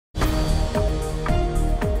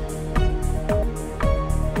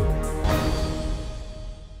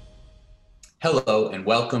Hello and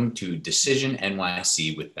welcome to Decision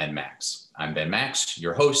NYC with Ben Max. I'm Ben Max,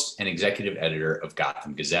 your host and executive editor of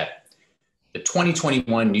Gotham Gazette. The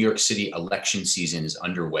 2021 New York City election season is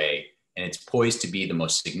underway, and it's poised to be the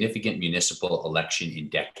most significant municipal election in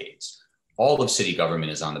decades. All of city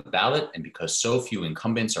government is on the ballot, and because so few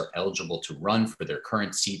incumbents are eligible to run for their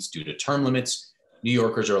current seats due to term limits, New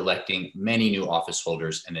Yorkers are electing many new office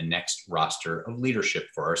holders and the next roster of leadership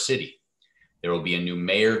for our city. There will be a new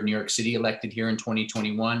mayor of New York City elected here in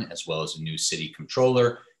 2021, as well as a new city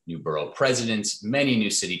controller, new borough presidents, many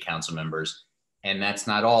new city council members, and that's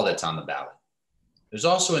not all that's on the ballot. There's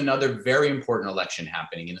also another very important election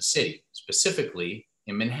happening in the city, specifically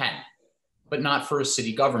in Manhattan, but not for a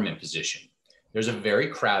city government position. There's a very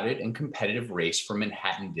crowded and competitive race for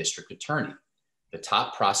Manhattan District Attorney, the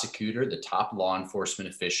top prosecutor, the top law enforcement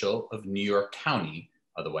official of New York County,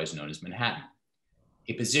 otherwise known as Manhattan.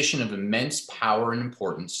 A position of immense power and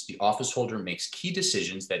importance, the office holder makes key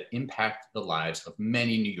decisions that impact the lives of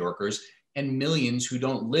many New Yorkers and millions who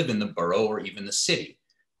don't live in the borough or even the city.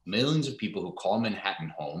 Millions of people who call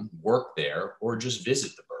Manhattan home, work there, or just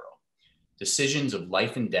visit the borough. Decisions of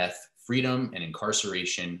life and death, freedom and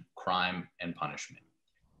incarceration, crime and punishment.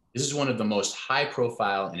 This is one of the most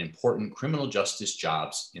high-profile and important criminal justice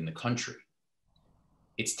jobs in the country.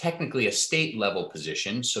 It's technically a state-level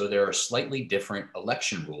position, so there are slightly different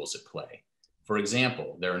election rules at play. For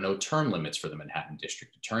example, there are no term limits for the Manhattan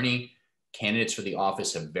District Attorney. Candidates for the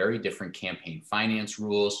office have very different campaign finance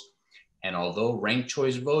rules. And although ranked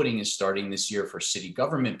choice voting is starting this year for city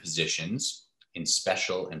government positions in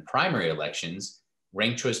special and primary elections,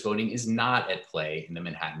 ranked choice voting is not at play in the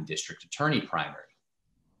Manhattan District Attorney primary.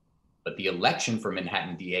 But the election for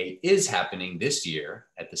Manhattan DA is happening this year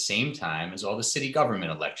at the same time as all the city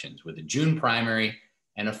government elections, with a June primary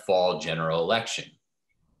and a fall general election.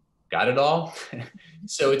 Got it all?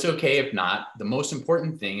 So it's okay if not. The most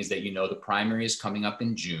important thing is that you know the primary is coming up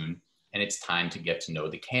in June, and it's time to get to know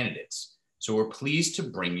the candidates. So we're pleased to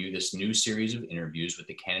bring you this new series of interviews with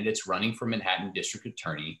the candidates running for Manhattan District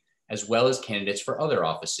Attorney, as well as candidates for other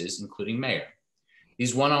offices, including mayor.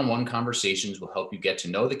 These one-on-one conversations will help you get to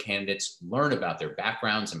know the candidates, learn about their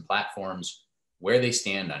backgrounds and platforms, where they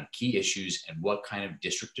stand on key issues, and what kind of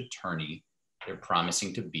district attorney they're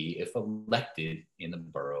promising to be if elected in the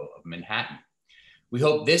borough of Manhattan. We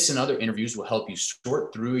hope this and other interviews will help you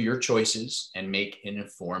sort through your choices and make an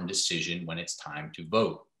informed decision when it's time to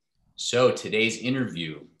vote. So today's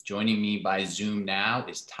interview, joining me by Zoom now,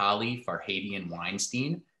 is Tali Farhadian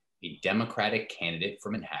Weinstein, a Democratic candidate for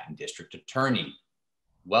Manhattan District Attorney.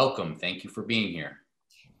 Welcome. Thank you for being here.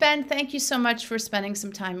 Ben, thank you so much for spending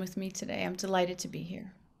some time with me today. I'm delighted to be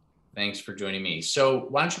here. Thanks for joining me. So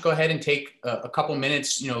why don't you go ahead and take a couple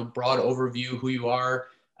minutes, broad overview, who you are,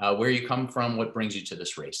 where you come from, what brings you to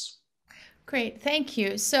this race. Great. Thank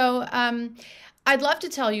you. So I'd love to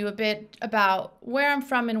tell you a bit about where I'm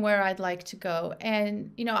from and where I'd like to go.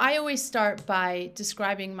 And, I always start by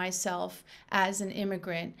describing myself as an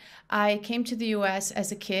immigrant. I came to the U.S.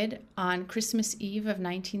 as a kid on Christmas Eve of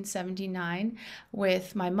 1979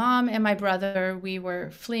 with my mom and my brother. We were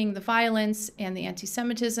fleeing the violence and the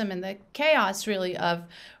anti-Semitism and the chaos, really, of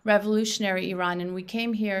revolutionary Iran. And we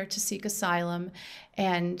came here to seek asylum.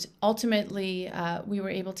 And ultimately, we were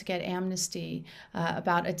able to get amnesty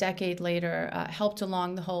about a decade later, helped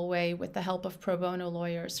along the whole way with the help of pro bono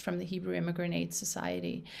lawyers from the Hebrew Immigrant Aid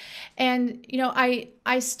Society. And,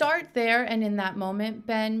 I start there and in that moment,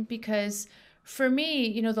 Ben, because for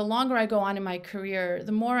me, the longer I go on in my career,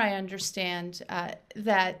 the more I understand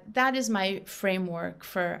that is my framework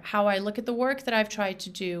for how I look at the work that I've tried to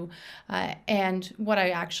do and what I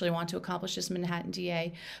actually want to accomplish as Manhattan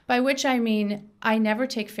DA, by which I mean I never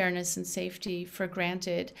take fairness and safety for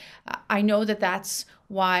granted. I know that that's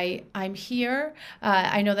why I'm here.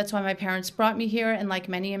 I know that's why my parents brought me here. And like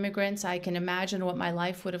many immigrants, I can imagine what my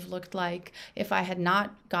life would have looked like if I had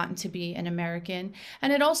not gotten to be an American.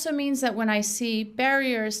 And it also means that when I see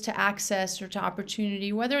barriers to access or to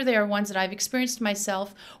opportunity, whether they are ones that I've experienced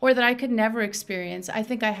myself or that I could never experience, I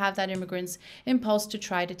think I have that immigrant's impulse to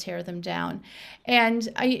try to tear them down. And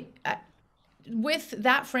with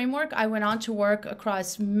that framework, I went on to work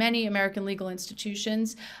across many American legal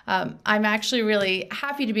institutions. I'm actually really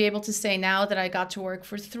happy to be able to say now that I got to work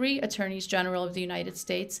for 3 attorneys general of the United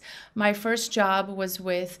States. My first job was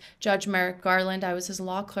with Judge Merrick Garland. I was his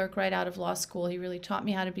law clerk right out of law school. He really taught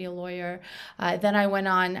me how to be a lawyer. Then I went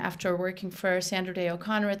on, after working for Sandra Day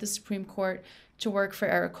O'Connor at the Supreme Court, to work for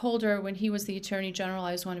Eric Holder. When he was the Attorney General,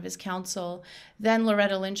 I was one of his counsel. Then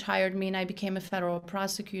Loretta Lynch hired me, and I became a federal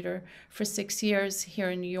prosecutor for 6 years here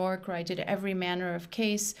in New York, where I did every manner of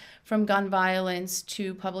case, from gun violence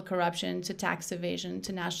to public corruption to tax evasion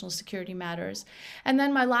to national security matters. And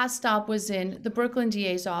then my last stop was in the Brooklyn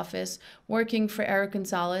DA's office, working for Eric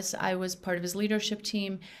Gonzalez. I was part of his leadership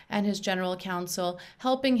team and his general counsel,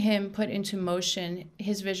 helping him put into motion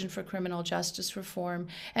his vision for criminal justice reform.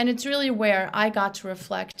 And it's really where I got to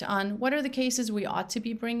reflect on what are the cases we ought to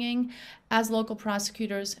be bringing as local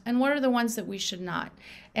prosecutors and what are the ones that we should not.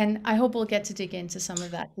 And I hope we'll get to dig into some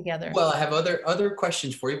of that together. Well, I have other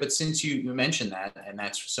questions for you, but since you mentioned that, and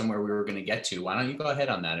that's somewhere we were going to get to, why don't you go ahead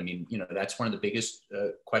on that? I mean, that's one of the biggest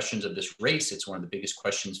questions of this race. It's one of the biggest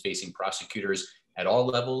questions facing prosecutors at all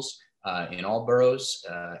levels, in all boroughs,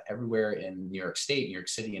 everywhere in New York State, New York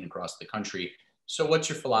City, and across the country. So what's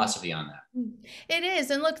your philosophy on that? It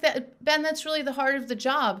is. And look, Ben, that's really the heart of the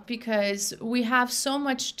job, because we have so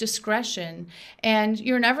much discretion, and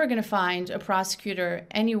you're never going to find a prosecutor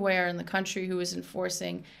anywhere in the country who is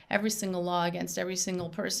enforcing every single law against every single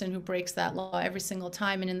person who breaks that law every single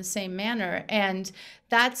time and in the same manner. And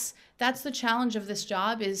that's the challenge of this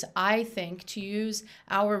job, is I think to use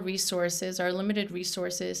our resources, our limited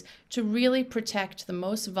resources, to really protect the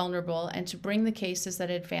most vulnerable and to bring the cases that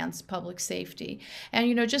advance public safety.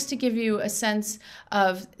 And, just to give you a sense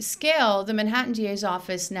of scale, the Manhattan DA's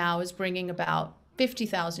office now is bringing about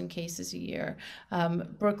 50,000 cases a year.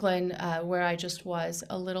 Brooklyn, where I just was,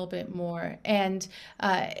 a little bit more. And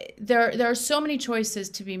there are so many choices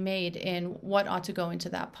to be made in what ought to go into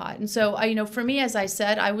that pot. And so, for me, as I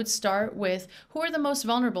said, I would start with who are the most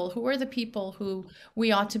vulnerable, who are the people who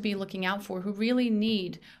we ought to be looking out for, who really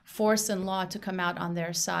need force and law to come out on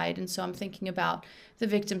their side. And so I'm thinking about the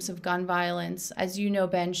victims of gun violence. As you know,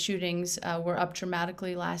 Ben, shootings were up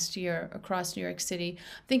dramatically last year across New York City.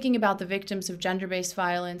 Thinking about the victims of gender-based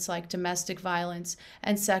violence, like domestic violence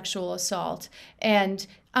and sexual assault. And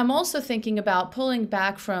I'm also thinking about pulling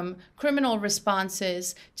back from criminal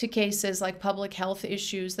responses to cases like public health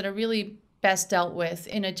issues that are really best dealt with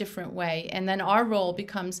in a different way. And then our role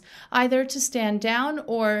becomes either to stand down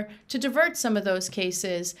or to divert some of those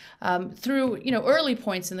cases through early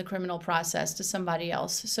points in the criminal process to somebody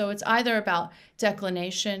else. So it's either about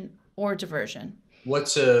declination or diversion.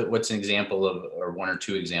 What's an example of, or one or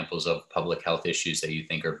two examples of public health issues that you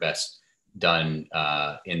think are best done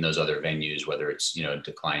in those other venues, whether it's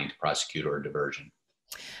declining to prosecute or diversion?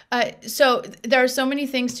 So there are so many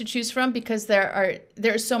things to choose from, because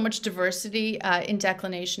there's so much diversity in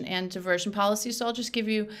declination and diversion policy. So I'll just give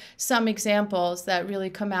you some examples that really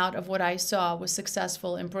come out of what I saw was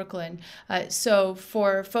successful in Brooklyn. So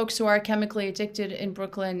for folks who are chemically addicted in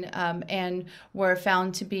Brooklyn and were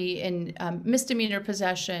found to be in misdemeanor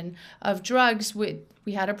possession of drugs,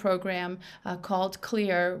 we had a program called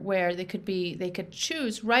Clear, where they could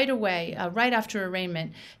choose right away, right after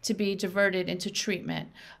arraignment, to be diverted into treatment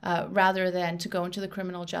rather than to go into the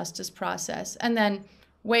criminal justice process. And then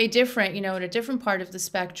way different, in a different part of the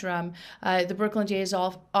spectrum, the Brooklyn DA's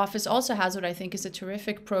office also has what I think is a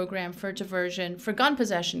terrific program for diversion for gun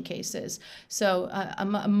possession cases. So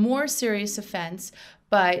a more serious offense,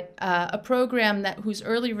 but a program whose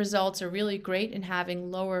early results are really great in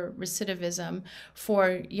having lower recidivism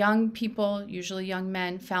for young people, usually young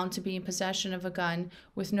men, found to be in possession of a gun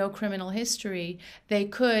with no criminal history. They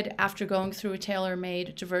could, after going through a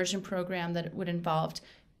tailor-made diversion program that would involve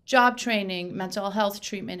job training, mental health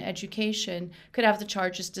treatment, education, could have the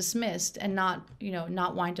charges dismissed and not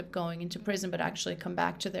wind up going into prison, but actually come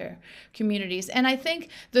back to their communities. And I think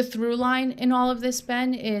the through line in all of this,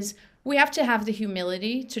 Ben, is we have to have the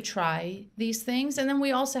humility to try these things, and then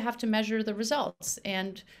we also have to measure the results,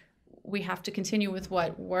 and we have to continue with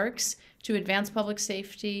what works to advance public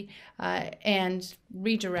safety and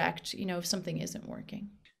redirect, if something isn't working.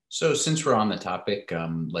 So since we're on the topic,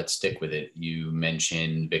 let's stick with it. You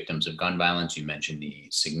mentioned victims of gun violence. You mentioned the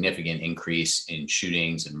significant increase in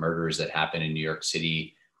shootings and murders that happened in New York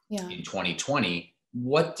City in 2020.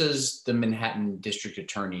 What does the Manhattan District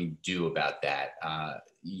Attorney do about that?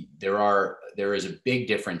 There is a big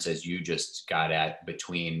difference, as you just got at,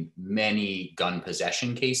 between many gun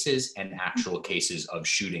possession cases and actual cases of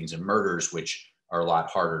shootings and murders, which are a lot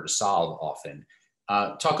harder to solve often.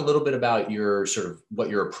 Talk a little bit about what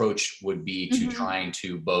your approach would be to trying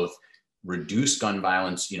to both reduce gun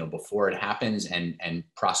violence, before it happens, and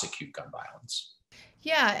prosecute gun violence.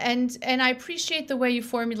 Yeah, and I appreciate the way you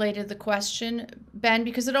formulated the question, Ben,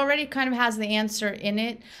 because it already kind of has the answer in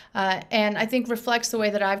it, and I think reflects the way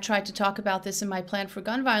that I've tried to talk about this in my plan for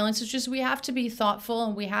gun violence. It's just we have to be thoughtful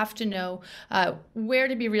and we have to know where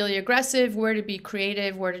to be really aggressive, where to be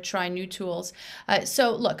creative, where to try new tools.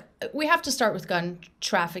 So look, we have to start with gun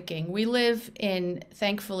trafficking. We live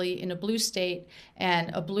thankfully, in a blue state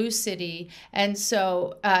and a blue city, and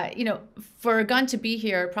so for a gun to be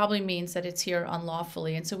here probably means that it's here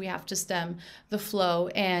unlawfully, and so we have to stem the flow.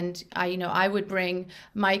 And I would bring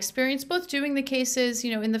my experience both doing the cases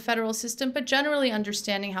in the federal system, but generally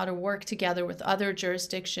understanding how to work together with other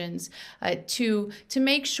jurisdictions to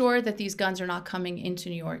make sure that these guns are not coming into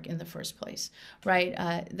New York in the first place, right?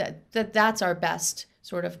 That's our best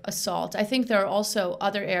sort of assault. I think there are also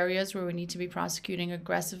other areas where we need to be prosecuting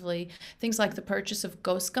aggressively. Things like the purchase of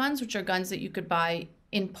ghost guns, which are guns that you could buy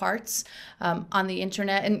in parts on the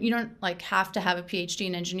internet, and you don't have to have a PhD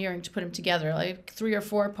in engineering to put them together, like 3 or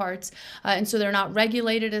 4 parts, and so they're not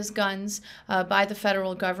regulated as guns by the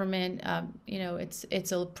federal government.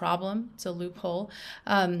 It's a problem. It's a loophole.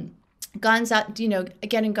 Guns out,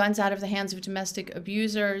 getting guns out of the hands of domestic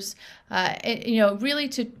abusers, really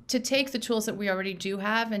to take the tools that we already do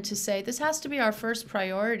have and to say this has to be our first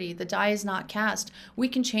priority. The die is not cast. We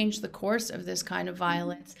can change the course of this kind of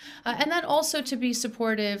violence, and then also to be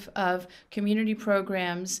supportive of community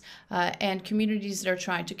programs and communities that are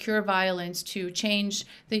trying to cure violence, to change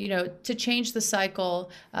the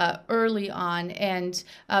cycle early on. And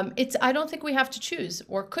I don't think we have to choose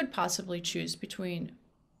or could possibly choose between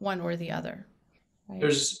one or the other. Right?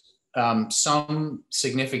 There's some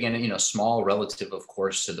significant, small relative, of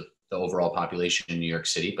course, to the overall population in New York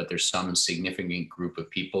City, but there's some significant group of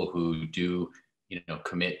people who do,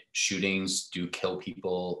 commit shootings, do kill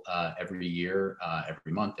people every year,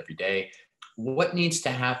 every month, every day. What needs to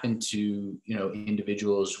happen to,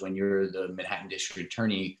 individuals when you're the Manhattan District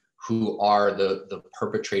Attorney who are the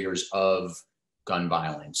perpetrators of gun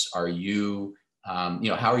violence? Are you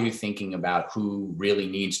how are you thinking about who really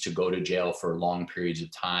needs to go to jail for long periods of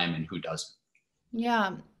time and who doesn't?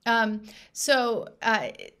 Yeah. So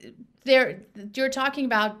you're talking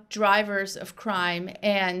about drivers of crime,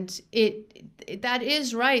 and that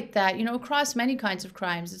is right that, across many kinds of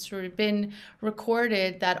crimes, it's sort of been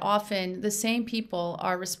recorded that often the same people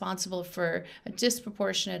are responsible for a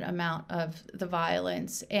disproportionate amount of the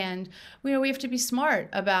violence. And, we have to be smart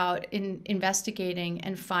about investigating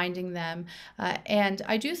and finding them. And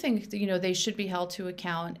I do think that, they should be held to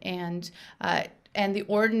account, and the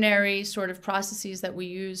ordinary sort of processes that we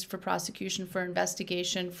use for prosecution, for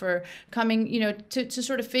investigation, for coming, to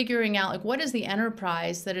sort of figuring out what is the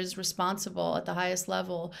enterprise that is responsible at the highest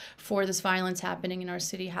level for this violence happening in our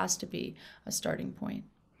city has to be a starting point.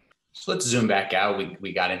 So let's zoom back out.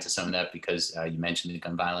 We got into some of that because you mentioned the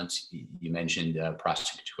gun violence, you mentioned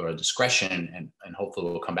prosecutorial discretion, and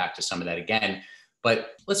hopefully we'll come back to some of that again.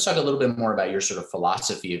 But let's talk a little bit more about your sort of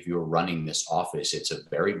philosophy of your running this office. It's a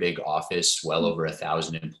very big office, well over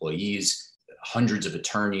 1,000 employees, hundreds of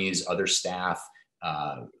attorneys, other staff,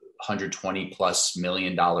 $120+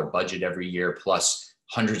 million budget every year, plus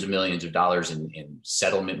hundreds of millions of dollars in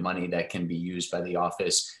settlement money that can be used by the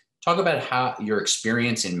office. Talk about how your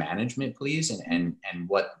experience in management, please, and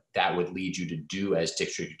what that would lead you to do as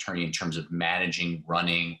district attorney in terms of managing,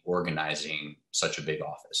 running, organizing such a big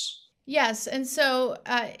office. Yes, and so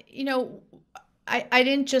I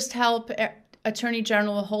didn't just help Attorney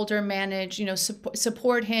General Holder manage,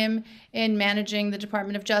 support him in managing the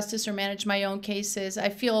Department of Justice or manage my own cases. I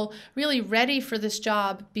feel really ready for this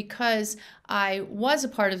job because I was a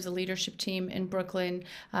part of the leadership team in Brooklyn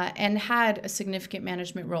and had a significant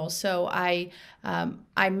management role. So I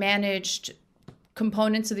managed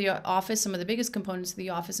components of the office, some of the biggest components of the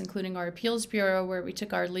office, including our appeals bureau, where we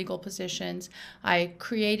took our legal positions. I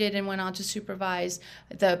created and went on to supervise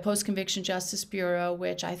the post-conviction justice bureau,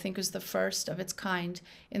 which I think was the first of its kind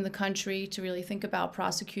in the country to really think about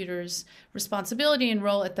prosecutors' responsibility and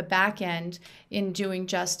role at the back end in doing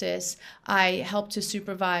justice. I helped to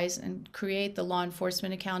supervise and create the Law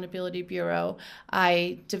Enforcement Accountability Bureau.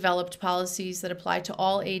 I developed policies that apply to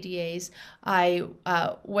all ADAs. I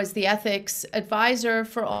was the ethics advisor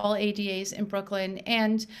for all ADAs in Brooklyn.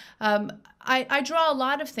 And I draw a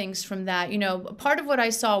lot of things from that. Part of what I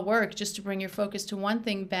saw work, just to bring your focus to one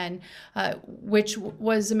thing, Ben, which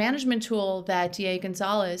was a management tool that DA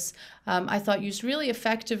Gonzalez, I thought used really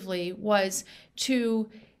effectively, was to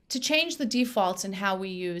change the defaults in how we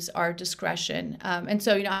use our discretion. And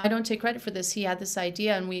so, I don't take credit for this. He had this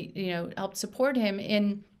idea, and we, helped support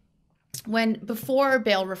him before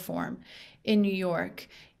bail reform in New York.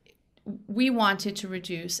 We wanted to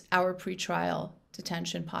reduce our pretrial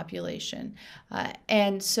detention population.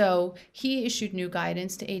 And so he issued new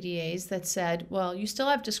guidance to ADAs that said, well, you still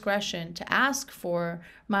have discretion to ask for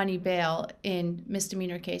money bail in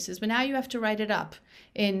misdemeanor cases, but now you have to write it up.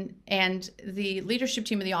 And the leadership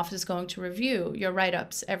team of the office is going to review your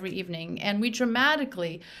write-ups every evening. And we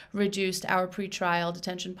dramatically reduced our pretrial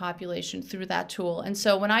detention population through that tool. And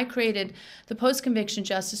so when I created the Post-Conviction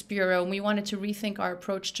Justice Bureau, and we wanted to rethink our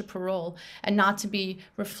approach to parole and not to be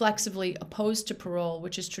reflexively opposed to parole,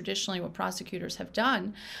 which is traditionally what prosecutors have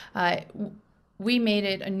done, we made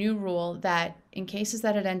it a new rule that in cases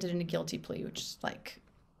that had ended in a guilty plea, which is like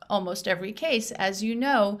almost every case, as you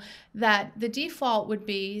know, that the default would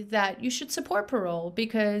be that you should support parole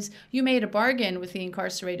because you made a bargain with the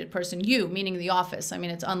incarcerated person, you, meaning the office. I mean,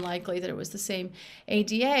 it's unlikely that it was the same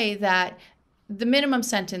ADA, that the minimum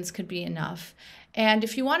sentence could be enough. And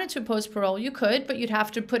if you wanted to oppose parole, you could, but you'd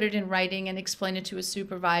have to put it in writing and explain it to a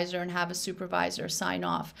supervisor and have a supervisor sign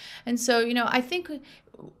off. And so, I think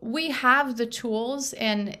we have the tools,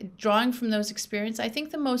 and drawing from those experiences, I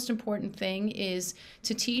think the most important thing is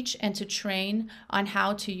to teach and to train on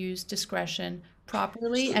how to use discretion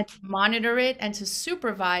properly and to monitor it and to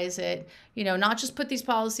supervise it, not just put these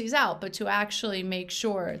policies out, but to actually make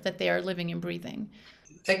sure that they are living and breathing.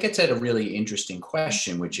 That gets at a really interesting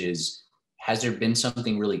question, which is, has there been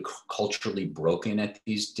something really culturally broken at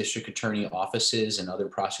these district attorney offices and other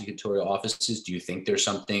prosecutorial offices? Do you think there's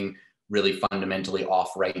something really fundamentally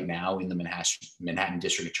off right now in the Manhattan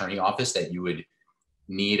District Attorney Office that you would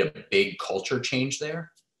need a big culture change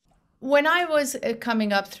there? When I was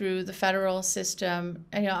coming up through the federal system,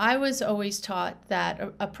 I was always taught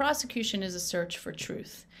that a prosecution is a search for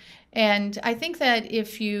truth. And I think that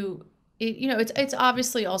it's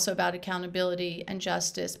obviously also about accountability and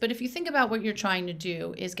justice. But if you think about what you're trying to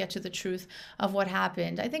do is get to the truth of what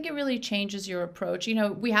happened, I think it really changes your approach.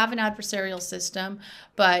 We have an adversarial system,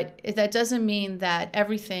 but that doesn't mean that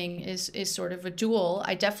everything is sort of a duel.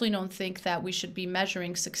 I definitely don't think that we should be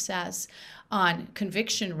measuring success on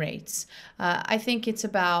conviction rates. I think it's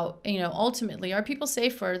about, ultimately, are people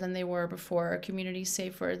safer than they were before? Are communities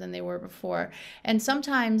safer than they were before? And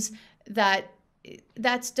sometimes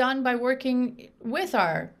that's done by working with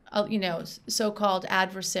our, so-called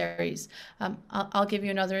adversaries. I'll give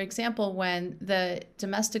you another example. When the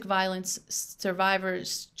Domestic Violence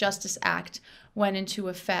Survivors Justice Act went into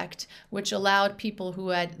effect, which allowed people who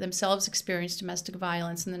had themselves experienced domestic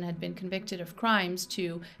violence and then had been convicted of crimes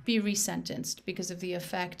to be resentenced because of the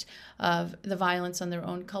effect of the violence on their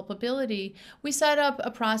own culpability, we set up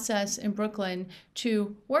a process in Brooklyn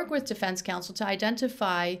to work with defense counsel to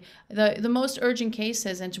identify the most urgent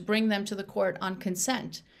cases and to bring them to the court on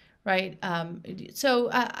consent. Right.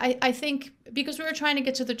 So I think because we were trying to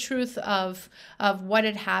get to the truth of what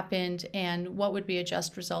had happened and what would be a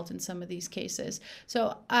just result in some of these cases.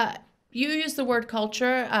 So you use the word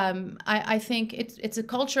culture. I think it's a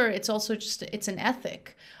culture. It's also it's an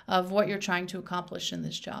ethic of what you're trying to accomplish in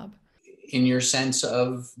this job. In your sense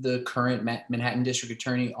of the current Manhattan District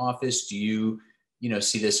Attorney Office, do you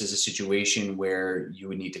see this as a situation where you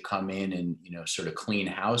would need to come in and sort of clean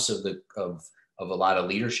house of a lot of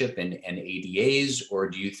leadership and ADAs, or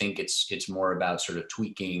do you think it's more about sort of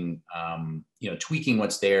tweaking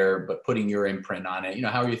what's there, but putting your imprint on it?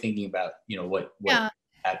 How are you thinking about, what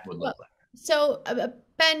that would look like? So,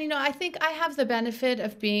 Ben, I think I have the benefit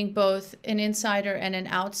of being both an insider and an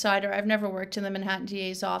outsider. I've never worked in the Manhattan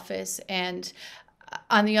DA's office, and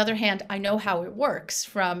on the other hand, I know how it works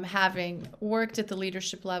from having worked at the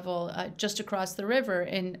leadership level just across the river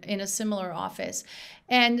in a similar office.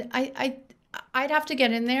 And I'd have to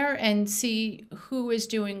get in there and see who is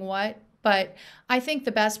doing what, but I think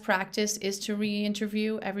the best practice is to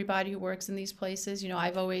re-interview everybody who works in these places.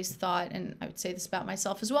 I've always thought, and I would say this about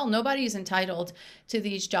myself as well, nobody is entitled to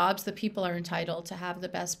these jobs. The people are entitled to have the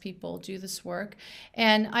best people do this work.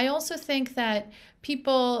 And I also think that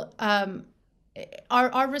people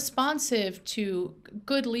are responsive to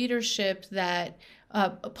good leadership that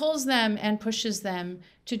pulls them and pushes them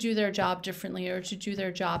to do their job differently, or to do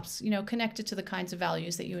their jobs, connected to the kinds of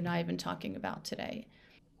values that you and I have been talking about today.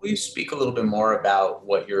 Will you speak a little bit more about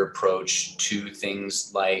what your approach to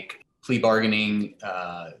things like plea bargaining,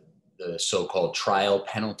 the so-called trial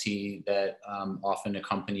penalty that often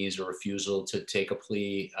accompanies a refusal to take a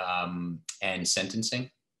plea, and sentencing?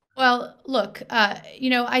 Well, look,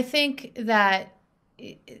 I think that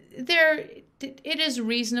it is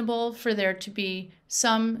reasonable for there to be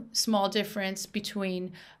some small difference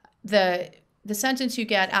between the the sentence you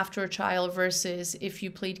get after a trial versus if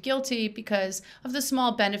you plead guilty, because of the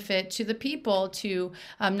small benefit to the people to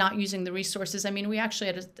not using the resources. I mean, we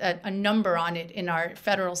actually had a number on it in our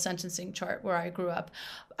federal sentencing chart where I grew up.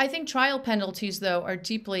 I think trial penalties, though, are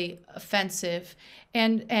deeply offensive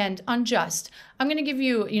and unjust. I'm going to give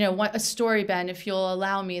you, a story, Ben, if you'll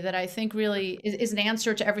allow me, that I think really is an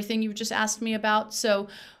answer to everything you've just asked me about. So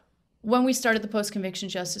when we started the Post-Conviction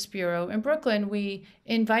Justice Bureau in Brooklyn, we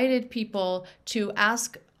invited people to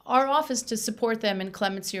ask our office to support them in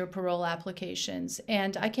clemency or parole applications.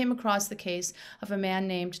 And I came across the case of a man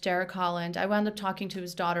named Derek Holland. I wound up talking to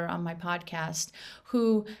his daughter on my podcast,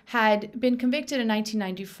 who had been convicted in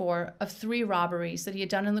 1994 of 3 robberies that he had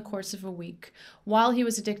done in the course of a week while he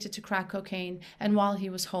was addicted to crack cocaine and while he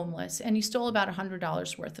was homeless. And he stole about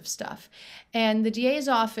 $100 worth of stuff. And the DA's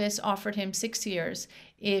office offered him 6 years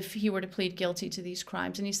if he were to plead guilty to these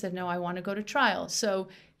crimes. And he said, no, I want to go to trial. So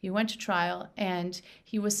he went to trial and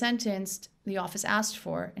he was sentenced, the office asked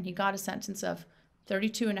for, and he got a sentence of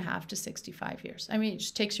 32 and a half to 65 years. I mean, it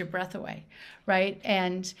just takes your breath away, right?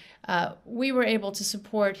 And we were able to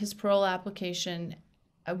support his parole application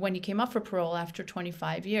when he came up for parole after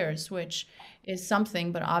 25 years, which is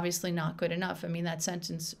something, but obviously not good enough. I mean, that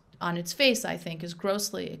sentence on its face, I think, is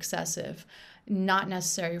grossly excessive, not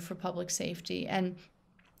necessary for public safety. And,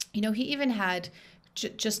 he even had,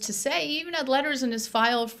 just to say, he even had letters in his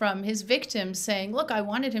file from his victims saying, look, I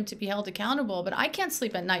wanted him to be held accountable, but I can't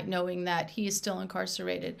sleep at night knowing that he is still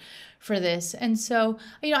incarcerated for this. And so,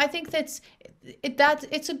 I think it's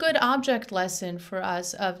a good object lesson for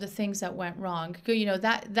us of the things that went wrong.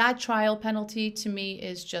 That trial penalty to me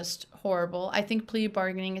is just horrible. I think plea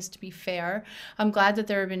bargaining is to be fair. I'm glad that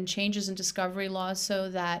there have been changes in discovery laws so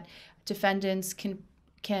that defendants can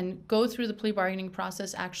go through the plea bargaining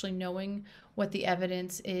process actually knowing what the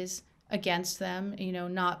evidence is against them,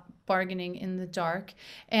 not bargaining in the dark.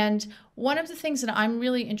 And one of the things that I'm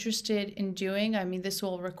really interested in doing, I mean, this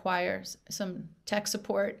will require some tech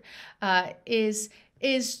support, is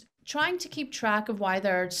trying to keep track of why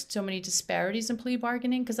there are so many disparities in plea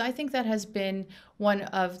bargaining, because I think that has been one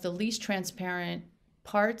of the least transparent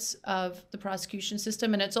parts of the prosecution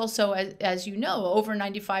system. And it's also, as you know, over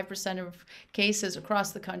 95% of cases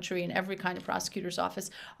across the country in every kind of prosecutor's office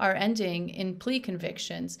are ending in plea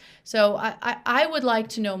convictions. So I would like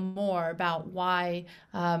to know more about why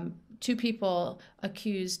 2 people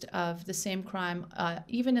accused of the same crime,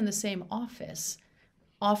 even in the same office,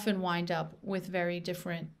 often wind up with very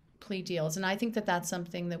different plea deals. And I think that that's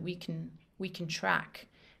something that we can track.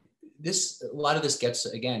 A lot of this gets,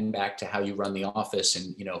 again, back to how you run the office.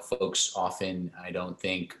 And, folks often, I don't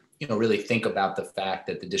think, really think about the fact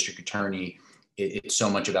that the district attorney, it's so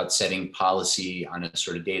much about setting policy on a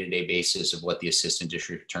sort of day-to-day basis of what the assistant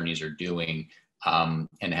district attorneys are doing,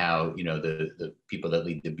 and how, the people that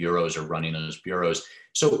lead the bureaus are running those bureaus.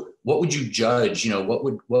 So what would you judge?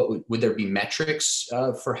 Would there be metrics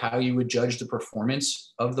for how you would judge the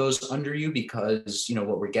performance of those under you? Because,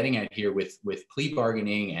 what we're getting at here with plea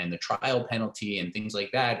bargaining and the trial penalty and things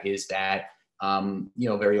like that is that,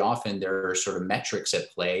 very often there are sort of metrics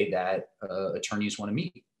at play that attorneys want to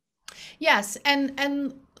meet. Yes.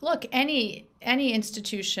 And look, any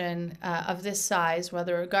institution of this size,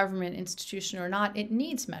 whether a government institution or not, it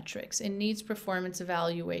needs metrics. It needs performance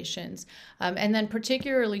evaluations. And then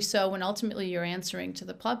particularly so when ultimately you're answering to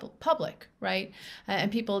the public, right?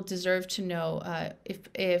 And people deserve to know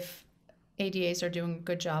if ADAs are doing a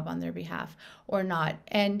good job on their behalf or not.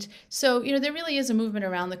 And so, there really is a movement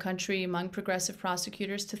around the country among progressive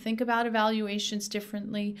prosecutors to think about evaluations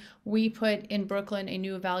differently. We put in Brooklyn a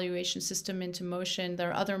new evaluation system into motion. There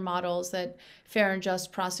are other models that Fair and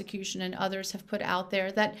Just Prosecution and others have put out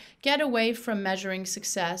there that get away from measuring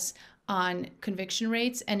success on conviction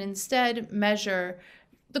rates and instead measure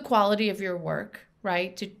the quality of your work.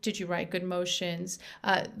 Right? Did you write good motions?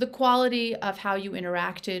 The quality of how you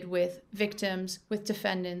interacted with victims, with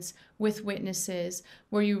defendants, with witnesses.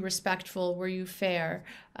 Were you respectful? Were you fair?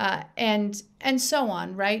 And so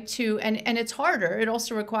on, right? And it's harder. It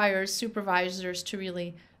also requires supervisors to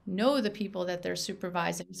really know the people that they're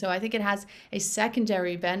supervising. So I think it has a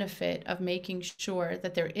secondary benefit of making sure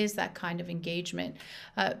that there is that kind of engagement.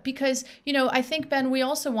 Because, I think, Ben, we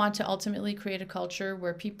also want to ultimately create a culture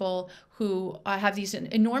where people who have these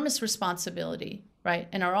enormous responsibility, right,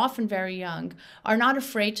 and are often very young, are not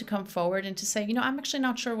afraid to come forward and to say, I'm actually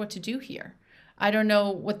not sure what to do here. I don't know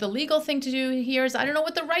what the legal thing to do here is. I don't know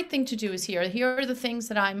what the right thing to do is here. Here are the things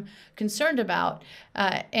that I'm concerned about,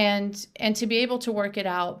 and to be able to work it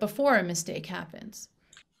out before a mistake happens.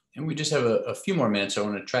 And we just have a few more minutes. So I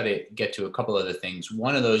want to try to get to a couple other things.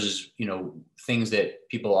 One of those is, things that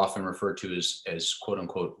people often refer to as quote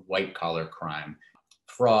unquote white collar crime,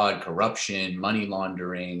 fraud, corruption, money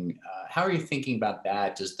laundering. How are you thinking about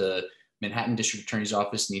that? Does the Manhattan District Attorney's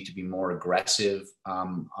Office need to be more aggressive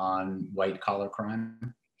on white collar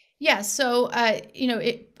crime? Yeah, so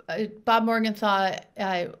Bob Morgenthau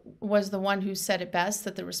was the one who said it best,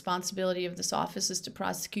 that the responsibility of this office is to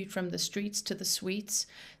prosecute from the streets to the suites.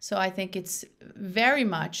 So I think it's very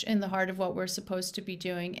much in the heart of what we're supposed to be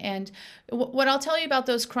doing. And what I'll tell you about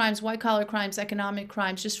those crimes, white collar crimes, economic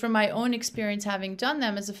crimes, just from my own experience having done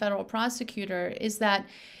them as a federal prosecutor, is that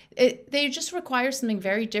they just require something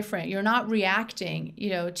very different. You're not reacting,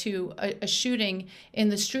 to a shooting in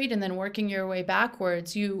the street and then working your way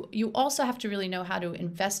backwards. You also have to really know how to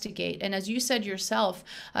investigate. And as you said yourself,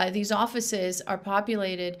 these offices are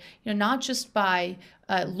populated, not just by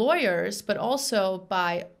lawyers, but also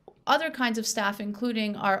by other kinds of staff,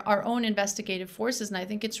 including our own investigative forces. And I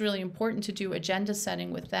think it's really important to do agenda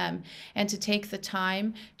setting with them and to take the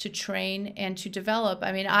time to train and to develop.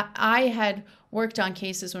 I mean, I had worked on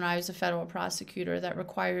cases when I was a federal prosecutor that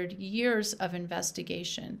required years of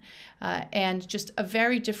investigation and just a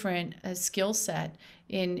very different skill set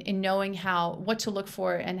in knowing what to look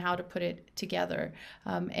for and how to put it together.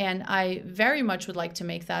 And I very much would like to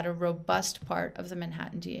make that a robust part of the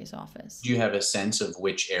Manhattan DA's office. Do you have a sense of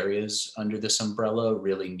which areas under this umbrella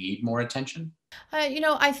really need more attention?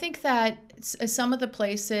 I think that some of the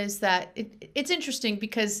places that it's interesting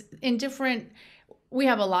because we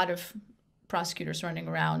have a lot of prosecutors running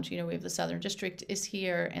around. We have the Southern District is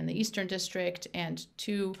here and the Eastern District and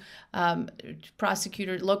two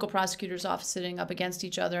local prosecutors' office sitting up against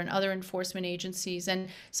each other and other enforcement agencies. And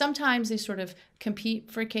sometimes they sort of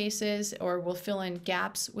compete for cases or will fill in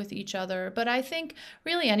gaps with each other. But I think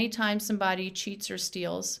really anytime somebody cheats or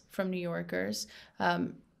steals from New Yorkers,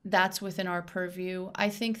 that's within our purview. I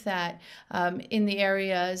think that in the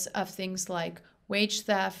areas of things like wage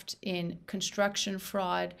theft, in construction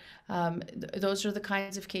fraud, those are the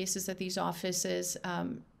kinds of cases that these offices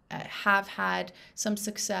have had some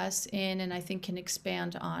success in and I think can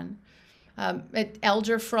expand on.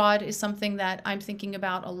 Elder fraud is something that I'm thinking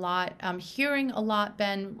about a lot. I'm hearing a lot,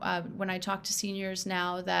 Ben, when I talk to seniors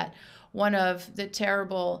now, that one of the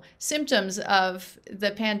terrible symptoms of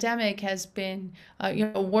the pandemic has been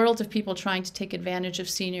a world of people trying to take advantage of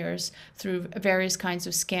seniors through various kinds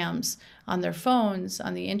of scams on their phones,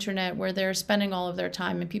 on the internet, where they're spending all of their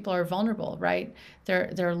time, and people are vulnerable, right?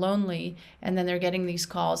 They're lonely, and then they're getting these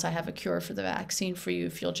calls, I have a cure for the vaccine for you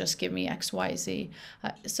if you'll just give me X, Y, Z.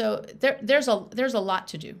 So there's a lot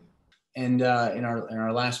to do. And in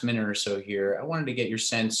our last minute or so here, I wanted to get your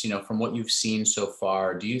sense, from what you've seen so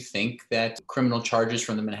far, do you think that criminal charges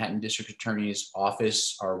from the Manhattan District Attorney's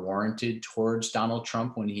Office are warranted towards Donald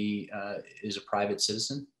Trump when he is a private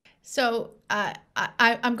citizen? So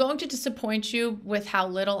I'm going to disappoint you with how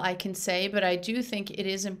little I can say, but I do think it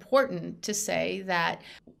is important to say that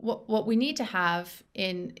what we need to have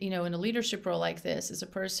in a leadership role like this is a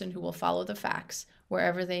person who will follow the facts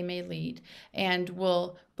wherever they may lead and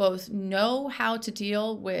will both know how to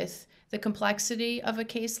deal with the complexity of a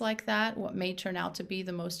case like that, what may turn out to be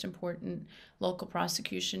the most important local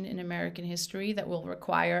prosecution in American history that will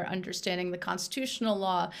require understanding the constitutional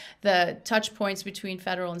law, the touch points between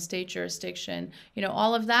federal and state jurisdiction,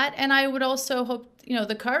 all of that. And I would also hope,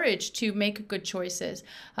 the courage to make good choices.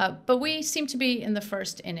 But we seem to be in the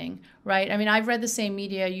first inning, right? I mean, I've read the same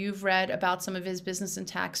media you've read about some of his business and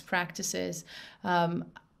tax practices.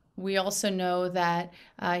 We also know that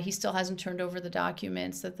he still hasn't turned over the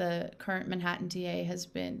documents that the current Manhattan DA has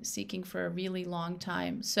been seeking for a really long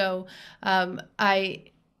time. So I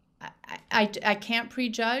can't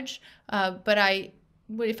prejudge, but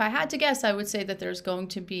if I had to guess, I would say that there's going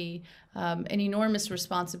to be an enormous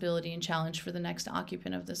responsibility and challenge for the next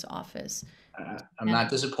occupant of this office. I'm not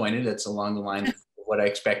disappointed. That's along the lines of what I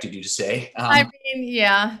expected you to say.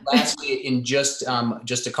 Yeah. Lastly, in just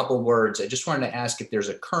a couple of words, I just wanted to ask if there's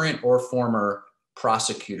a current or former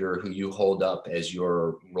prosecutor who you hold up as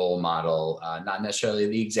your role model, not necessarily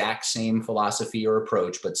the exact same philosophy or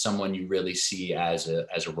approach, but someone you really see as a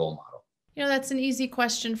role model. That's an easy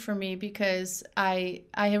question for me because I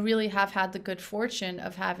really have had the good fortune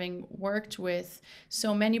of having worked with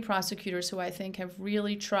so many prosecutors who I think have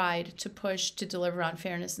really tried to push to deliver on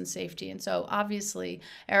fairness and safety. And so obviously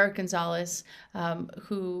Eric Gonzalez,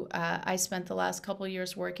 who I spent the last couple of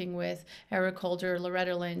years working with, Eric Holder,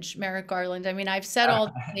 Loretta Lynch, Merrick Garland. I mean, I've said all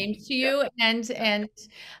the names to you and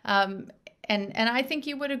I think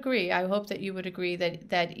you would agree. I hope that you would agree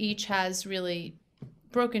that each has really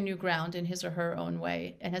broken new ground in his or her own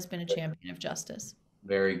way and has been a champion of justice.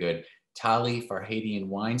 Very good. Tali Farhadian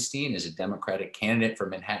Weinstein is a Democratic candidate for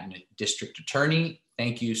Manhattan District Attorney.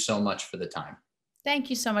 Thank you so much for the time. Thank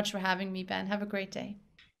you so much for having me, Ben. Have a great day.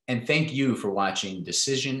 And thank you for watching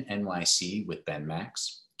Decision NYC with Ben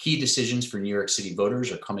Max. Key decisions for New York City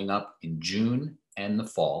voters are coming up in June and the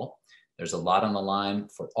fall. There's a lot on the line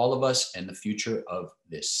for all of us and the future of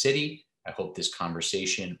this city. I hope this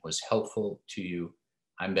conversation was helpful to you.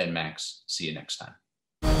 I'm Ben Max. See you next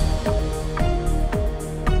time.